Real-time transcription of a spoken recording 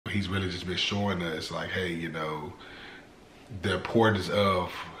he's really just been showing us like, hey, you know, the importance of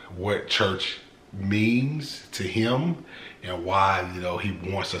what church means to him and why, you know, he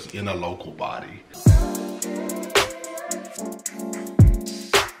wants us in a local body.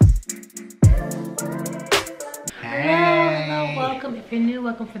 Hello, welcome. If you're new,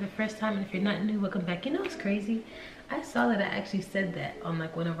 welcome for the first time, and if you're not new, welcome back. You know what's crazy? I saw that I actually said that on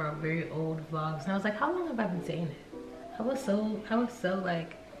like one of our very old vlogs, and I was like, how long have I been saying it? I was so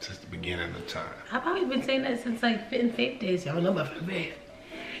like, Since the beginning of time. I've probably been saying that since like Fit and Faith days. Y'all know about Fit and Faith.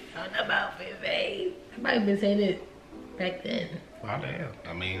 Y'all know about Fit and Faith. I've probably been saying it back then. Wow, damn.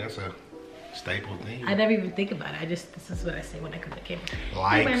 I mean, that's a staple thing. I never even think about it. This is what I say when I come to camera.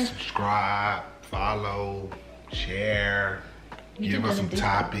 Like, Anyway. subscribe, follow, share, give us some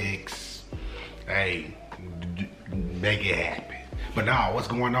topics. Hey, make it happen. But now, what's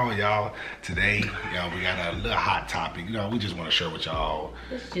going on, y'all? Today, y'all, we got a little hot topic. You know, we just want to share with y'all,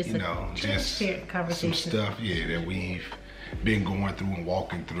 It's just you know, just transparent conversation. some stuff, yeah, that we've been going through and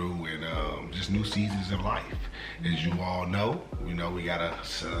walking through, and just new seasons of life. As you all know, we got a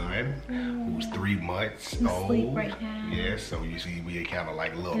son who's 3 months old. Asleep right now. Yeah, so you see, we kind of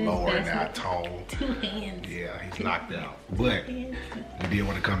like a little lower in our tone. 2 hands. Yeah, he's knocked out. But we did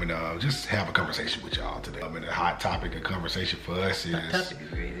want to come and just have a conversation with y'all today. I mean, a hot topic of conversation for us is, Topic is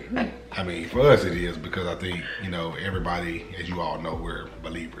crazy. I mean, for us it is because I think, you know, everybody, as you all know, we're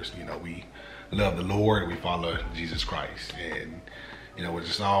believers. You know, we love the Lord, we follow Jesus Christ. And, you know, with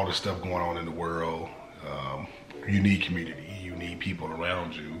just all the stuff going on in the world, you need community, you need people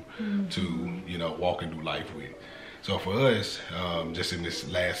around you to, you know, walk and do life with. So for us, just in this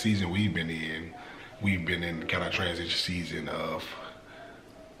last season we've been in kind of transition season of,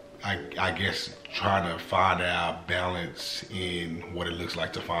 I guess, trying to find our balance in what it looks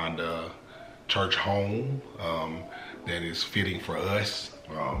like to find a church home that is fitting for us.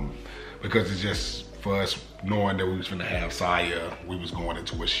 Because it's just for us knowing that we was gonna have Saya, we was going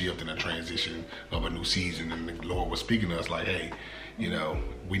into a shift and a transition of a new season, and the Lord was speaking to us like, hey, you know,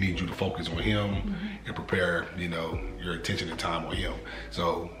 we need you to focus on him and prepare, you know, your attention and time on him.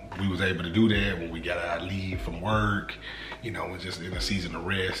 So we was able to do that when we got our leave from work, you know, we're just in a season of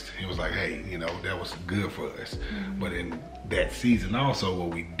rest. It was like, hey, you know, that was good for us. But in that season also, what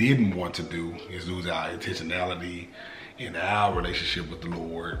we didn't want to do is lose our intentionality in our relationship with the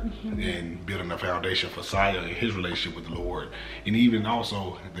Lord and building a foundation for Saya and his relationship with the Lord, and even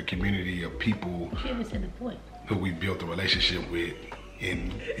also the community of people You haven't said the point. who we built a relationship with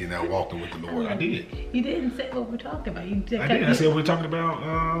in, you know, walking with the Lord. I did. You didn't say what we're talking about. You I did. I said we're talking about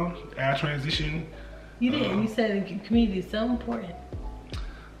our transition. You did. You said the community is so important.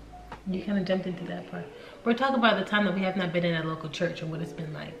 You kind of jumped into that part. We're talking about the time that we have not been in a local church and what it's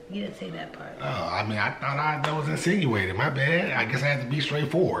been like. You didn't say that part. Oh, I mean, I thought that was insinuated. My bad. I guess I had to be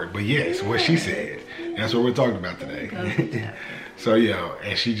straightforward. But yes, what she said. That's what we're talking about today. So yeah,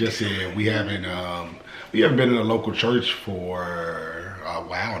 and she just said we haven't been in a local church for a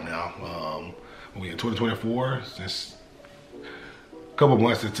while now. We in 2024 since a couple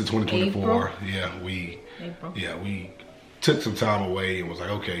months into 2024. April. We took some time away and was like,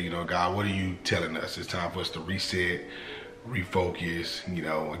 okay, you know, God, what are you telling us? It's time for us to reset, refocus. You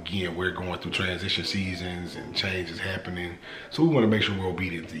know, again, we're going through transition seasons and change is happening. So we want to make sure we're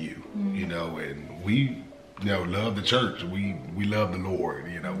obedient to you, you know, and we, you know, love the church. We love the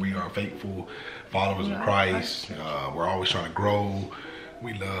Lord. You know, we are faithful followers of Christ. We're always trying to grow.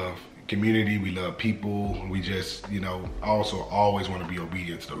 We love community, we love people. We just, you know, also always want to be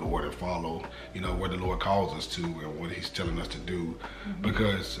obedient to the Lord and follow, you know, what the Lord calls us to and what he's telling us to do.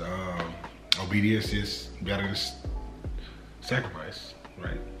 Because obedience is better than sacrifice,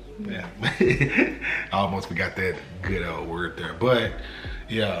 right? Yeah. I almost forgot that good old word there. But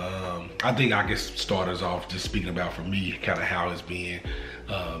yeah, I think I can start us off just speaking about, for me, kind of how it's been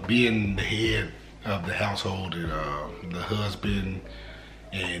being the head of the household and the husband,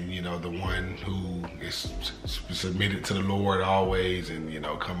 and, you know, the one who is submitted to the Lord always, and, you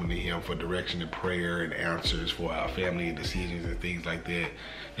know, coming to him for direction and prayer and answers for our family and decisions and things like that,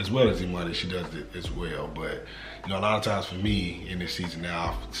 as well as the money. She does it as well. But, you know, a lot of times for me in this season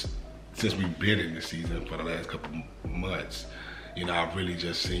now, since we've been in this season for the last couple months, you know, I've really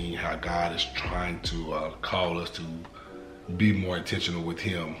just seen how God is trying to call us to be more intentional with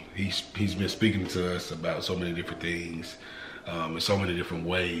him. He's been speaking to us about so many different things, in so many different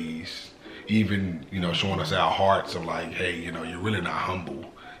ways, even, you know, showing us our hearts of like, hey, you know, you're really not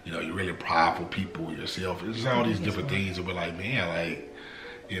humble, you know, you're really prideful people yourself. It's just all these different things that we're like, man, like,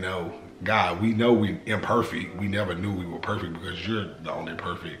 you know, God, we know we imperfect. We never knew we were perfect because you're the only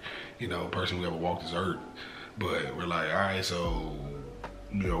perfect, you know, person who ever walked this earth. But we're like, all right, so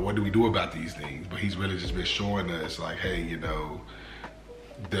you know, what do we do about these things? But he's really just been showing us like, hey, you know,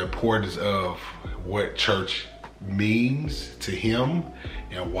 the importance of what church means to him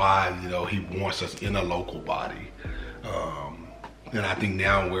and why, you know, he wants us in a local body. And I think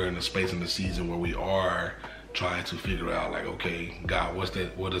now we're in a space in the season where we are trying to figure out like, okay, God, what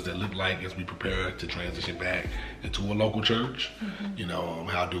does that look like as we prepare to transition back into a local church? Mm-hmm. You know,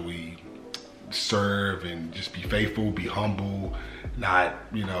 how do we serve and just be faithful, be humble, not,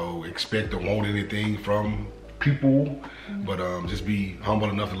 you know, expect or want anything from people, mm-hmm. but just be humble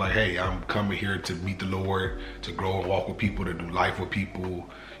enough to like, hey, I'm coming here to meet the Lord, to grow and walk with people, to do life with people,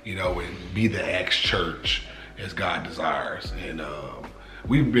 you know, and be the Acts church as God desires. And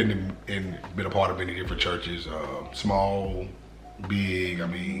we've been a part of many different churches, small, big, I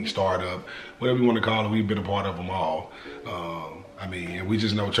mean, startup, whatever you want to call it. We've been a part of them all. I mean, and we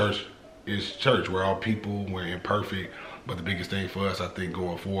just know church is church. We're all people, we're imperfect. But the biggest thing for us, I think,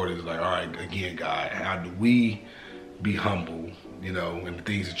 going forward is like, all right, again, God, how do we be humble, you know, and the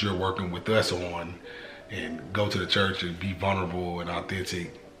things that you're working with us on, and go to the church and be vulnerable and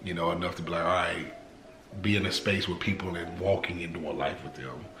authentic, you know, enough to be like, all right, be in a space with people and walking and doing life with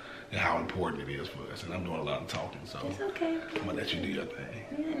them, and how important it is for us. And I'm doing a lot of talking, so it's okay. I'm gonna let you do your thing.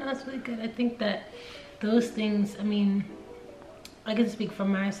 Yeah, no, it's really good. I think that those things, I mean, I can speak for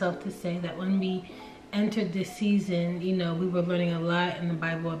myself to say that when we entered this season, you know, we were learning a lot in the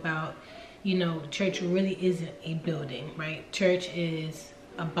Bible about, you know, church really isn't a building, right? Church is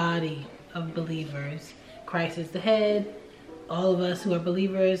a body of believers. Christ is the head. All of us who are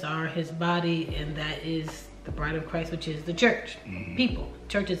believers are his body, and that is the bride of Christ, which is the church. Mm-hmm. People.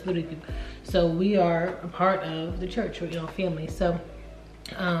 Church is literally people. So we are a part of the church, you know, family. So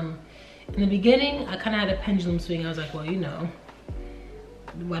in the beginning, I kind of had a pendulum swing. I was like, well, you know,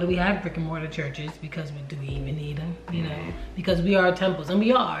 why do we have brick and mortar churches? Because do we even need them? You know, because we are temples, and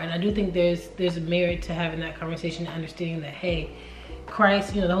we are. And I do think there's a merit to having that conversation, and understanding that, hey,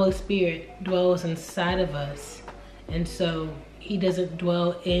 Christ, you know, the Holy Spirit dwells inside of us, and so he doesn't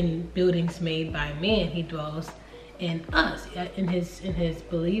dwell in buildings made by man. He dwells in us, in his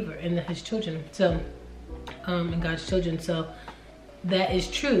believer, in his children. So, in God's children. So that is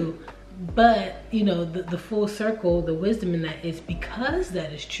true. But, you know, the full circle, the wisdom in that is, because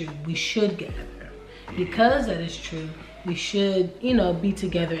that is true, we should gather. Because that is true, we should, you know, be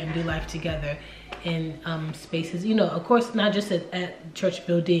together and do life together in spaces, you know, of course, not just at church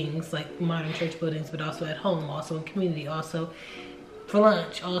buildings, like modern church buildings, but also at home, also in community, also for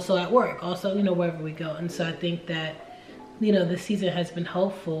lunch, also at work, also, you know, wherever we go. And so I think that, you know, this season has been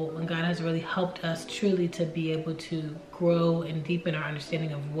helpful, and God has really helped us truly to be able to grow and deepen our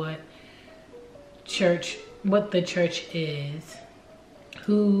understanding of what the church is,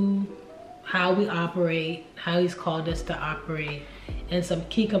 how we operate, how he's called us to operate, and some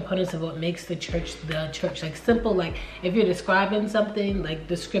key components of what makes the church. Like simple, like if you're describing something, like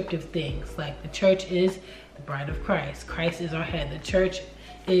descriptive things, like the church is the bride of Christ. Christ is our head. The church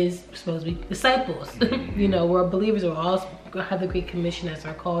is supposed to be disciples. You know, we're believers. We're all have the Great Commission as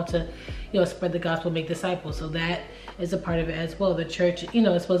our call to, you know, spread the gospel, make disciples. So that is a part of it as well. The church, you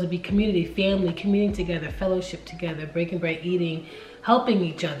know, is supposed to be community, family, communing together, fellowship together, breaking bread, eating, helping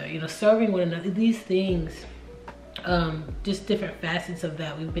each other, you know, serving one another. These things, just different facets of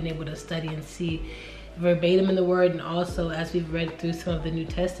that we've been able to study and see verbatim in the Word, and also as we've read through some of the New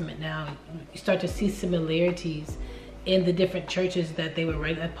Testament now, you start to see similarities in the different churches that they were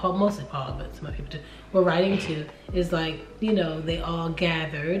writing, mostly Paul, but some other people too, were writing to. Is like, you know, they all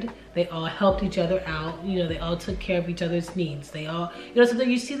gathered, they all helped each other out, you know, they all took care of each other's needs, they all, you know, so that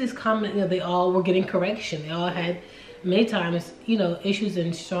you see this common, you know, they all were getting correction, they all had many times, you know, issues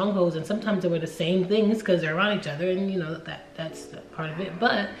and strongholds, and sometimes they were the same things because they're around each other, and you know, that's part of it.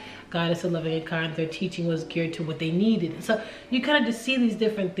 But God is so loving and kind, their teaching was geared to what they needed. So you kind of just see these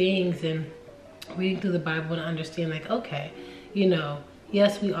different things, and reading through the Bible and understand, like, okay, you know,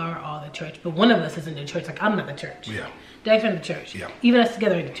 yes, we are all the church, but one of us isn't the church. Like, I'm not the church. Yeah. Dax's not the church. Yeah. Even us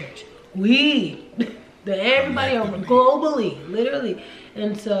together in the church. Everybody are globally, literally.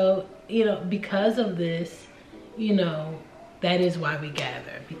 And so, you know, because of this, you know, that is why we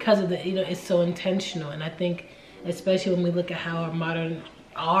gather. Because of the, you know, it's so intentional. And I think, especially when we look at how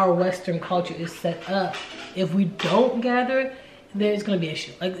our Western culture is set up, if we don't gather, there's going to be an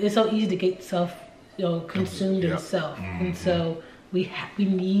issue. Like, it's so easy to get consumed in self. And so we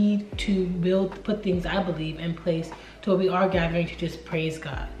need to put things, I believe, in place to where we are gathering to just praise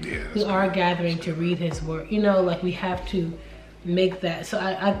God. We are gathering to read his word. You know, like, we have to make that. So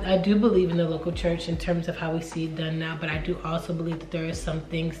I do believe in the local church in terms of how we see it done now, but I do also believe that there are some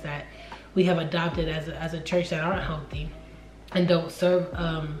things that we have adopted as a church that aren't healthy. and don't serve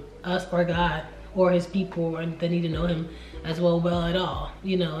us or God or his people, or they need to know him as well at all,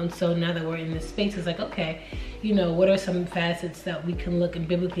 you know. And so now that we're in this space, it's like, okay, you know, what are some facets that we can look and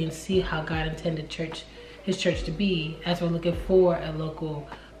biblically and see how God intended his church to be as we're looking for a local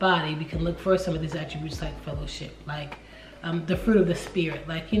body. We can look for some of these attributes like fellowship, like the fruit of the spirit.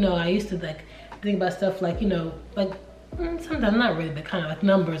 Like, you know, I used to like think about stuff like, you know, like sometimes not really, but kind of like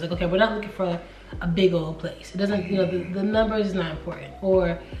numbers. Like, okay, we're not looking for a big old place. It doesn't, you know, the numbers is not important.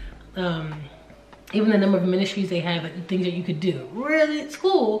 Or even the number of ministries they have, like the things that you could do. Really, it's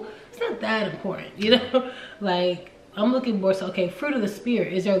cool. It's not that important, you know? Like, I'm looking more so, okay, fruit of the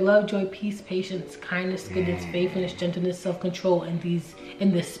spirit. Is there love, joy, peace, patience, kindness, goodness, faithfulness, gentleness, self-control in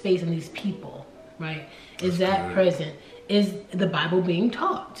this space and these people, right? Is that present? Is the Bible being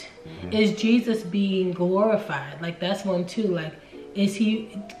taught? Is Jesus being glorified? Like, that's one too. Like, is he,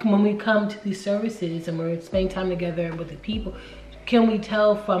 when we come to these services and we're spending time together with the people, can we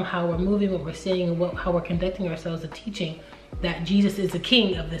tell from how we're moving, what we're saying, and how we're conducting ourselves, the teaching, that Jesus is the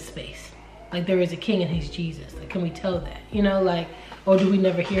king of this space? Like, there is a king and he's Jesus. Like, can we tell that? You know, like, or do we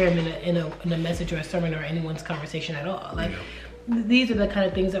never hear him in a message or a sermon or anyone's conversation at all? Like, these are the kind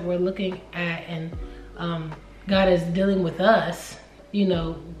of things that we're looking at, and God is dealing with us, you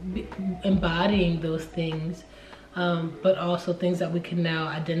know, embodying those things, but also things that we can now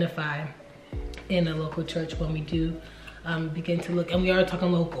identify in a local church when we do begin to look. And we are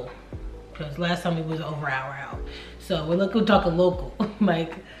talking local, because last time we was over an hour out. So we're talking local,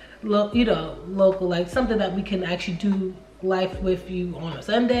 like, you know, local, like something that we can actually do life with you on a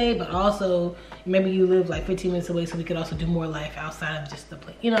Sunday, but also maybe you live like 15 minutes away, so we could also do more life outside of just the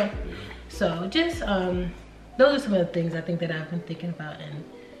place, you know. So just those are some of the things I think that I've been thinking about and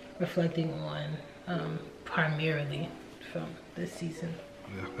reflecting on primarily from this season.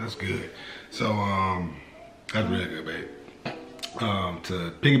 Yeah, that's good. So that's really good, babe.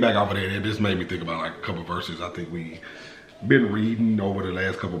 To piggyback off of that, it just made me think about like a couple verses I think we been reading over the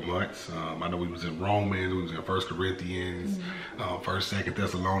last couple of months. I know we was in Romans, we was in 1 Corinthians, 1st, 2nd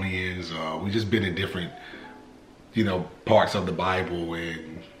Thessalonians. We just been in different, you know, parts of the Bible,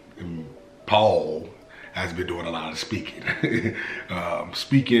 and Paul has been doing a lot of speaking,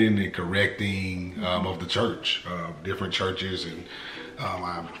 speaking and correcting of the church, different churches, and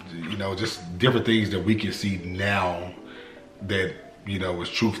you know, just different things that we can see now that, you know, is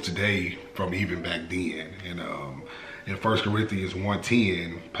truth today from even back then. And in 1 Corinthians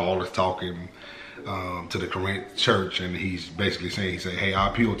 1:10, Paul is talking to the Corinth church, and he's basically saying, hey, I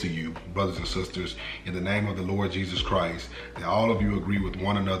appeal to you, brothers and sisters, in the name of the Lord Jesus Christ, that all of you agree with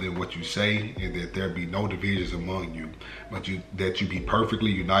one another in what you say, and that there be no divisions among you, but that you be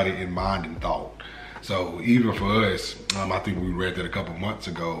perfectly united in mind and thought. So even for us, I think we read that a couple months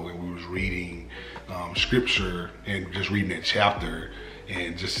ago, and we was reading scripture and just reading that chapter,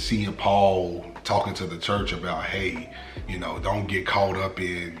 and just seeing Paul talking to the church about, hey, you know, don't get caught up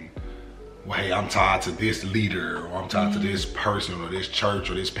in, well, hey, I'm tied to this leader, or I'm tied to this person, or this church,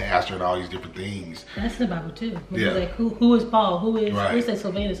 or this pastor, and all these different things. That's in the Bible too. Yeah. Like, who is Paul? Who is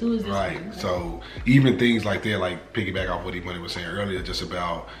Sylvanus? Who is this? Right. Person? So even things like that, like piggyback off what he was saying earlier, just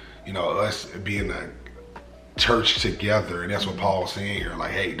about, you know, us being a church together, and that's what Paul's saying here.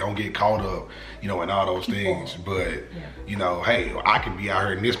 Like, hey, don't get caught up, you know, in all those things. But you know, hey, I can be out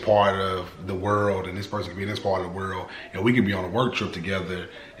here in this part of the world, and this person can be in this part of the world, and we can be on a work trip together,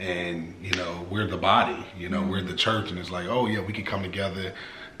 and you know, we're the body, you know, we're the church, and it's like, oh yeah, we can come together,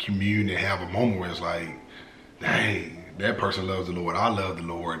 commune, and have a moment where it's like, dang, that person loves the Lord, I love the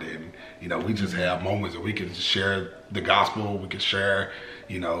Lord, and you know, we just have moments that we can share the gospel, we can share,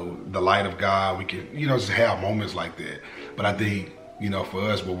 you know, the light of God, we can, you know, just have moments like that. But I think, you know, for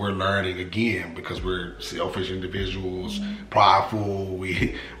us, what we're learning again, because we're selfish individuals, prideful,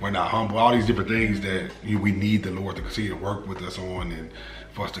 we're not humble, all these different things that we need the Lord to continue to work with us on, and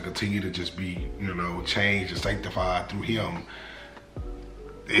for us to continue to just be, you know, changed and sanctified through Him.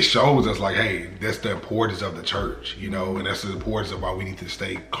 It shows us like, hey, that's the importance of the church, you know, and that's the importance of why we need to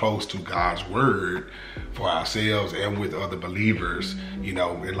stay close to God's word for ourselves and with other believers, you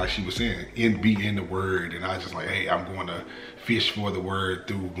know, and like she was saying, be in the word. And I was just like, hey, I'm going to fish for the word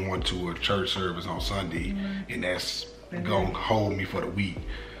through going to a church service on Sunday, and that's going to hold me for the week.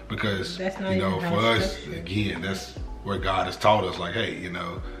 Because, you know, for us, again, that's where God has taught us, like, hey, you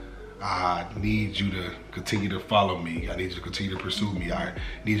know, I need you to continue to follow me. I need you to continue to pursue me. I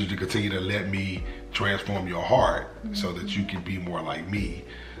need you to continue to let me transform your heart so that you can be more like me.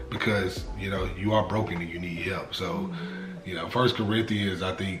 Because, you know, you are broken and you need help. So, you know, 1 Corinthians,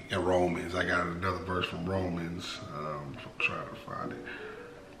 I think, and Romans, I got another verse from Romans. I'm trying to find it.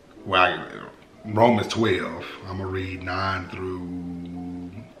 Well, Romans 12. I'm gonna read 9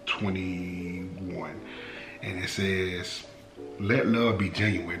 through 21, and it says, "Let love be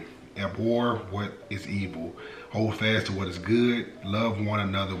genuine. Abhor what is evil. Hold fast to what is good. Love one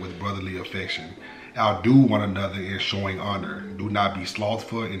another with brotherly affection. Outdo one another in showing honor. Do not be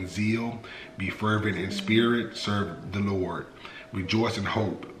slothful in zeal. Be fervent in spirit. Serve the Lord. Rejoice in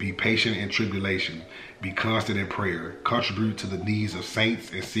hope. Be patient in tribulation. Be constant in prayer. Contribute to the needs of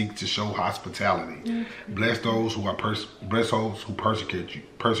saints and seek to show hospitality. Bless those who persecute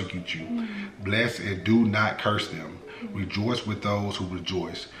you. Bless and do not curse them. Rejoice with those who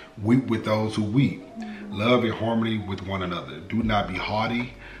rejoice. Weep with those who weep. Love in harmony with one another. Do not be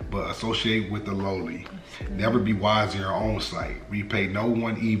haughty, but associate with the lowly. Never be wise in your own sight. Repay no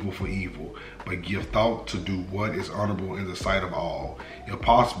one evil for evil, but give thought to do what is honorable in the sight of all. If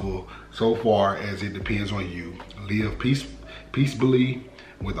possible, so far as it depends on you, live peaceably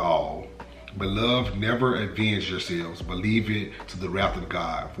with all. Beloved, never avenge yourselves, but leave it to the wrath of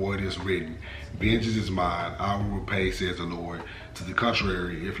God, for it is written, vengeance is mine, I will repay, says the Lord. To the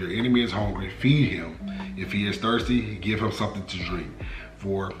contrary, if your enemy is hungry, feed him. If he is thirsty, give him something to drink.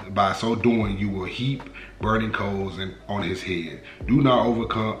 For by so doing, you will heap burning coals on his head. Do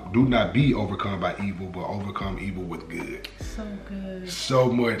not be overcome by evil, but overcome evil with good." So good.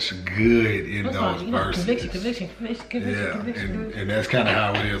 So much good in those verses. Conviction. And that's kind of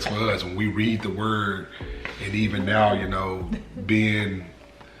how it is for us when we read the word, and even now, you know, being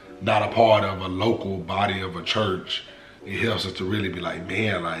not a part of a local body of a church, it helps us to really be like,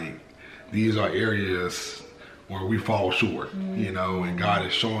 man, like these are areas where we fall short, you know, and God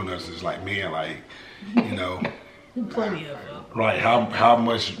is showing us, it's like, man, like, you know, plenty of it. Right, how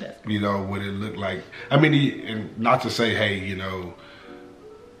much, you know, would it look like? I mean, and not to say, hey, you know,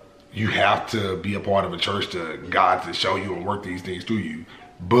 you have to be a part of a church to God to show you and work these things through you,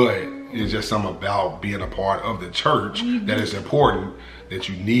 but it's just something about being a part of the church that is important, that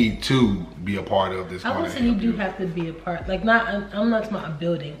you need to be a part of this. I would say you do have to be a part, like I'm not talking about a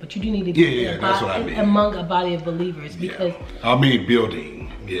building, but you do need to be that's what I mean. Among a body of believers, because I mean building.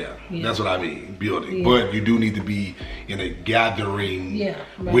 Yeah, that's what I mean, building. Yeah. But you do need to be in a gathering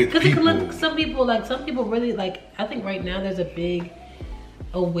with people. Because some people really, like, I think right now there's a big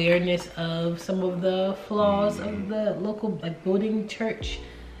awareness of some of the flaws of the local, like, building church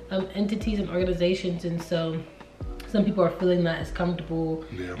entities and organizations, and so some people are feeling not as comfortable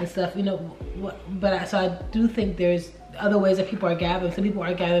and stuff, you know. So I do think there's other ways that people are gathering. Some people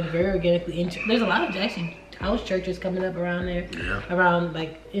are gathering very organically. There's a lot of actually house churches coming up around there, around,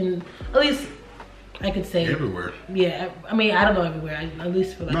 like, in, at least I could say everywhere. Yeah, I mean, I don't know everywhere. At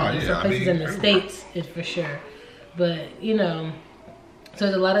least for like some places in the States, it's for sure. But, you know, so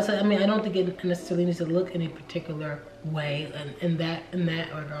there's a lot of stuff. I mean, I don't think it necessarily needs to look any particular way in that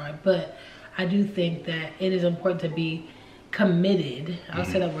regard. But I do think that it is important to be committed. I'll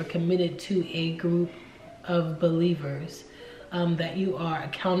say that we're committed to a group of believers that you are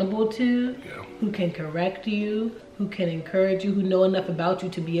accountable to, who can correct you, who can encourage you, who know enough about you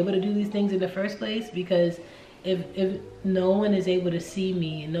to be able to do these things in the first place. Because if no one is able to see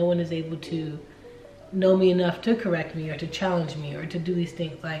me, and no one is able to know me enough to correct me or to challenge me or to do these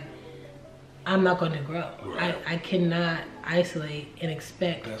things, like, I'm not going to grow. Right. I cannot isolate and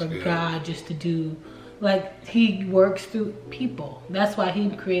expect God just to do, like, he works through people. That's why he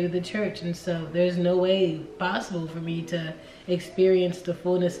created the church. And so there's no way possible for me to experience the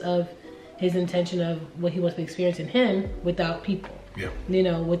fullness of his intention of what he wants to experience in him without people. You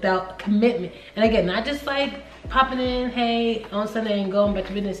know, without commitment. And again, not just like popping in, hey, on Sunday and going back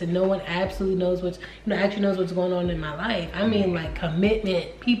to business, and no one absolutely knows actually knows what's going on in my life. I mean, like,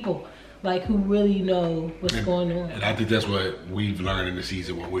 commitment, people, like, who really know what's going on. And I think that's what we've learned in the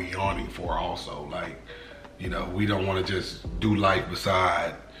season, what we're yearning for also. Like, you know, we don't want to just do life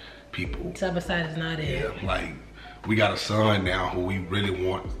beside people. Side by side is not it. Yeah, like, we got a son now who we really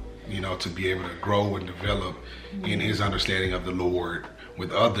want, you know, to be able to grow and develop in his understanding of the Lord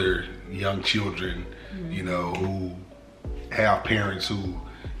with other young children, you know, who have parents who,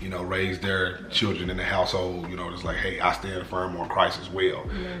 you know, raise their children in the household, you know, it's like, hey, I stand firm on Christ as well.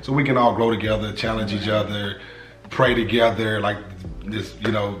 So we can all grow together, challenge each other, pray together, like this,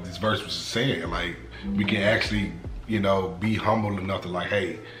 you know, this verse was saying, like, we can actually, you know, be humble enough to, like,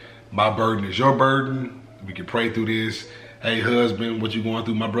 hey, my burden is your burden. We can pray through this. Hey, husband, what you going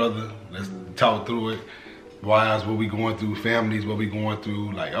through, my brother? Let's talk through it. Wives, what we going through? Families, what we going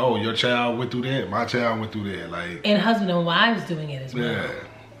through? Like, oh, your child went through that. My child went through that. Like, and husband and wives doing it as well. Yeah,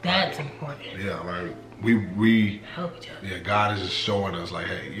 that's important. Yeah, like we help each other. Yeah, God is just showing us, like,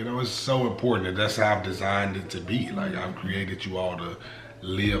 hey, you know, it's so important, and that's how I've designed it to be. Like, I've created you all to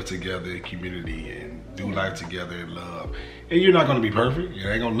live together in community and do life together in love. And you're not going to be perfect. You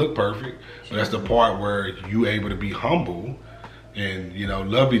ain't going to look perfect. But that's the part where you able to be humble and, you know,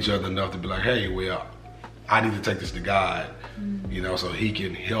 love each other enough to be like, hey, well, I need to take this to God, you know, so he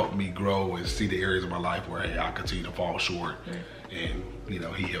can help me grow and see the areas of my life where, hey, I continue to fall short. And, you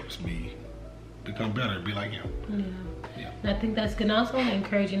know, he helps me become better and be like him. Yeah. And I think that's good. And I also want to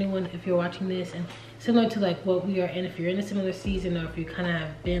encourage anyone, if you're watching this, and similar to like what we are in, if you're in a similar season, or if you kind of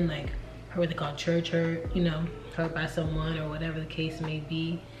have been like, what they call church hurt, you know, hurt by someone or whatever the case may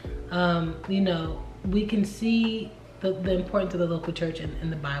be, you know, we can see the importance of the local church in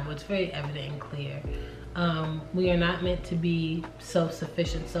the Bible. It's very evident and clear. We are not meant to be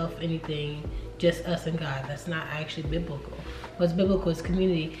self-sufficient, self-anything, just us and God. That's not actually biblical. What's biblical is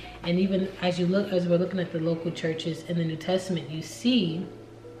community. And even as we're looking at the local churches in the New Testament, you see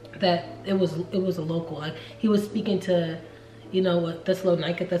that it was a local. Like he was speaking to, you know, what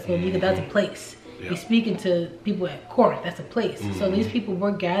Thessalonica, that's a place. Yeah. He's speaking to people at Corinth, that's a place. So these people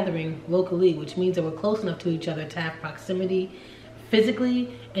were gathering locally, which means they were close enough to each other to have proximity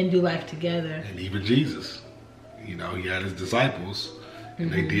physically and do life together. And even Jesus, you know, he had his disciples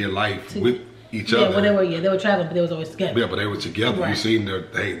and they did life with each other. When they were traveling, but they was always together. Yeah, but they were together. Right. You seen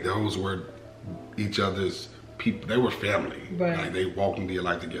those were each other's people. They were family. Right. Like they walked and did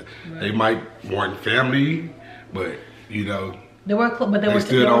life together. Right. They weren't family, but you know, they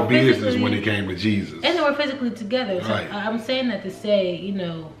stood on business when it came to Jesus. And they were physically together. So right. I'm saying that to say, you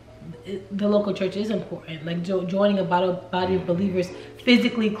know, the local church is important. Like joining a body of believers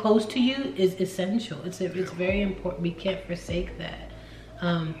physically close to you is essential. It's very important. We can't forsake that.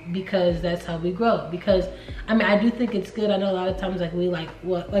 Because that's how we grow. Because I mean, I do think it's good. I know a lot of times,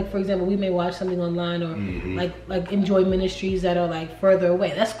 like for example, we may watch something online or like enjoy ministries that are like further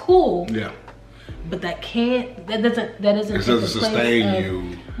away. That's cool. Yeah. But that doesn't it doesn't sustain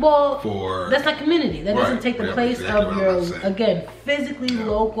you. Well, that's not community. That doesn't take the place exactly of your, again, physically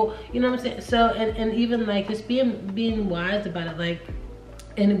local. You know what I'm saying? So and even like just being wise about it. Like,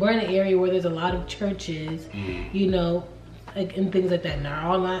 and we're in an area where there's a lot of churches. You know. Like, and things like that. And they're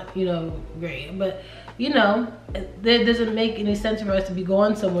all not, you know, great. But, you know, it doesn't make any sense for us to be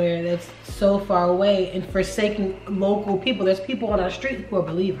going somewhere that's so far away and forsaking local people. There's people on our street who are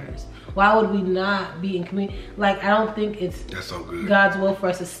believers. Why would we not be in community? Like, I don't think it's so good. God's will for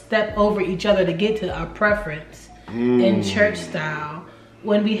us to step over each other to get to our preference in church style.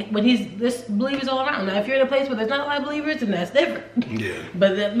 When there's believers all around. Now, if you're in a place where there's not a lot of believers, then that's different. Yeah.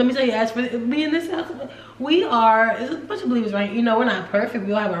 But let me tell you, as for me in this house, there's a bunch of believers, right? You know, we're not perfect.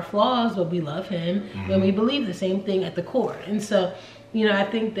 We all have our flaws, but we love Him, and we believe the same thing at the core. And so, you know, I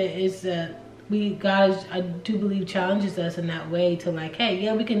think that God, I do believe, challenges us in that way to like, hey,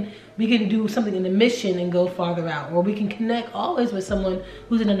 yeah, we can do something in the mission and go farther out, or we can connect always with someone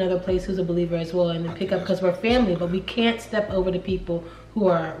who's in another place who's a believer as well, and then pick up because we're family. But we can't step over to people who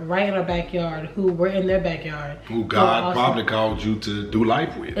are right in our backyard, who we're in their backyard, who God probably called you to do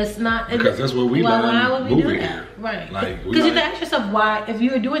life with. It's not because that's what we learn. Why would we do here. that? Right? Like, because you have to ask yourself why. If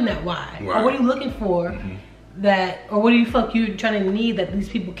you are doing that, why? Right. Or what are you looking for? That, or what do you feel like you're trying to need that these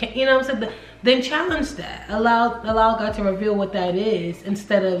people can't? You know what I'm saying? Then challenge that. Allow God to reveal what that is,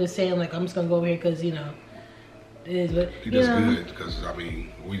 instead of just saying like, I'm just gonna go over here because, you know, it is. But that's good, because I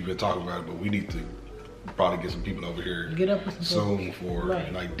mean, we've been talking about it, but we need to probably get some people over here soon for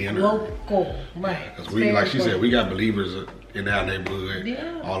like dinner. Local, right? Because we, like she said, we got believers in our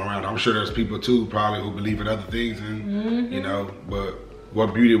neighborhood all around. I'm sure there's people too probably who believe in other things, and you know, but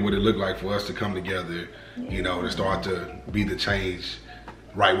what beauty would it look like for us to come together, you know, to start to be the change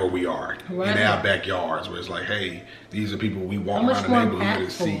right where we are in our backyards, where it's like, hey, these are people we walk around the neighborhood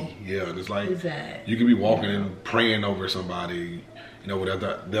and see. Yeah, it's like you could be walking and praying over somebody, you know,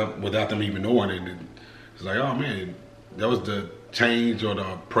 without them even knowing it. And it's like, oh man, that was the change or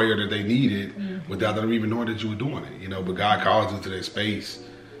the prayer that they needed without them even knowing that you were doing it, you know. But God calls you to that space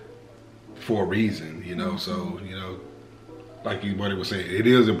for a reason, you know. So, you know, like you buddy was saying, it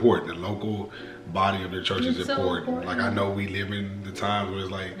is important. The local body of the church is important. Like, I know we live in the times where it's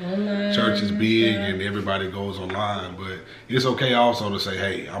like church is big and everybody goes online, but it's okay also to say,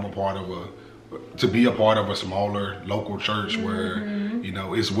 hey, I'm to be a part of a smaller local church where, you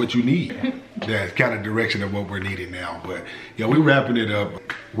know, it's what you need. That kind of direction of what we're needing now. But yeah, we're wrapping it up.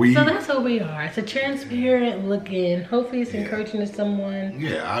 So that's what we are. It's a transparent looking. Hopefully it's encouraging to someone.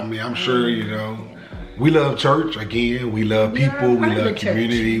 Yeah, I mean, I'm sure, you know, we love church. Again, we love people. We love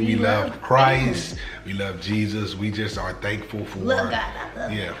community. We love Christ. We love Jesus. We just are thankful for. Love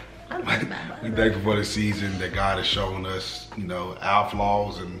God. I love we're thankful for the season that God has shown us, you know, our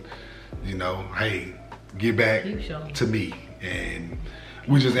flaws, and, you know, hey, get back to me. And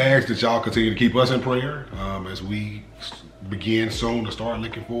we just ask that y'all continue to keep us in prayer as we begin soon to start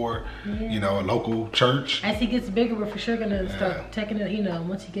looking for, you know, a local church. As he gets bigger, we're for sure gonna start taking it, you know,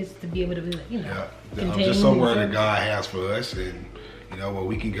 once he gets to be able to, you know, just somewhere that God has for us, and you know, where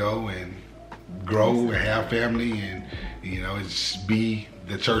we can go and grow and have family, and you know, it's be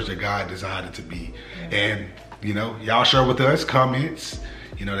the church that God designed it to be. And you know, y'all share with us comments,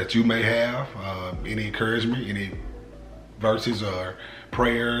 you know, that you may have, any encouragement, any verses or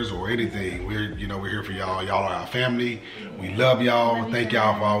prayers or anything. We're here for y'all. Y'all are our family. We love y'all. Thank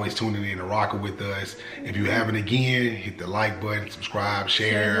y'all for always tuning in and rocking with us. If you haven't again, hit the like button, subscribe, share.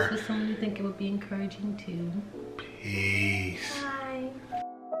 Share this with someone you think it would be encouraging to. Peace.